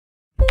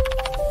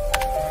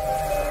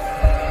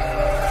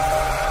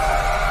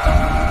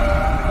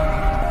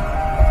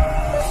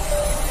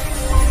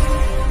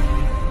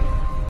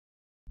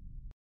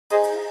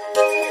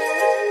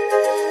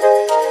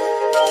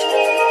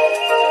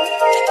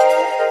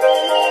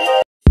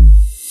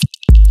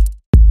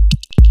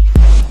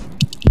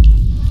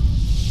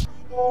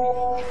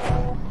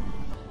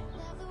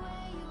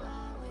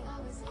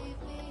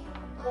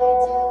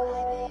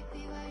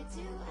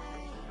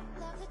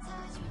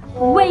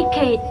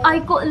Wait, I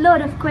got a lot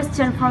of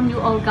questions from you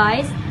all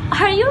guys.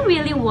 Are you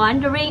really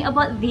wondering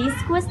about these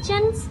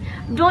questions?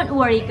 Don't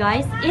worry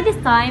guys, it is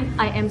time.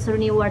 I am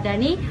Surni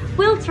Wardani.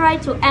 We'll try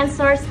to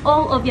answer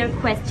all of your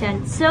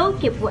questions, so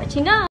keep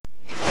watching us.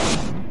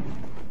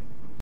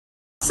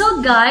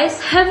 So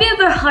guys, have you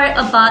ever heard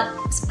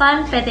about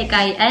SPAN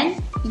PTKIN?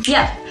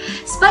 Yep,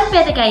 SPAN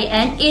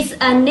PTKIN is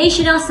a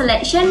national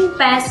selection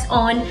based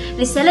on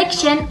the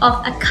selection of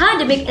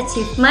academic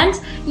achievements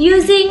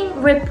using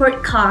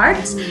report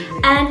cards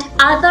and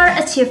other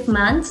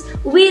achievements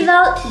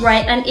without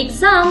written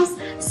exams.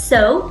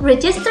 So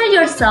register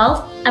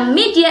yourself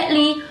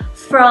immediately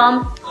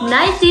from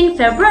 19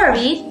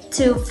 February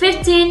to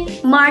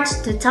 15 March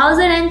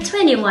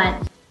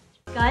 2021.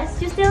 Guys,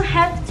 you still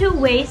have 2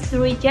 ways to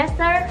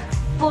register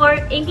for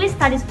English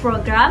Studies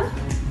Program,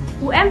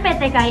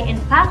 UMPTKIN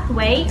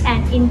Pathway,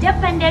 and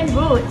Independent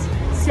Routes.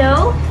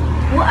 So,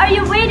 what are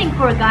you waiting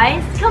for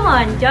guys? Come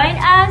on, join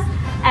us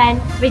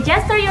and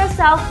register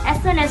yourself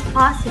as soon as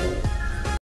possible.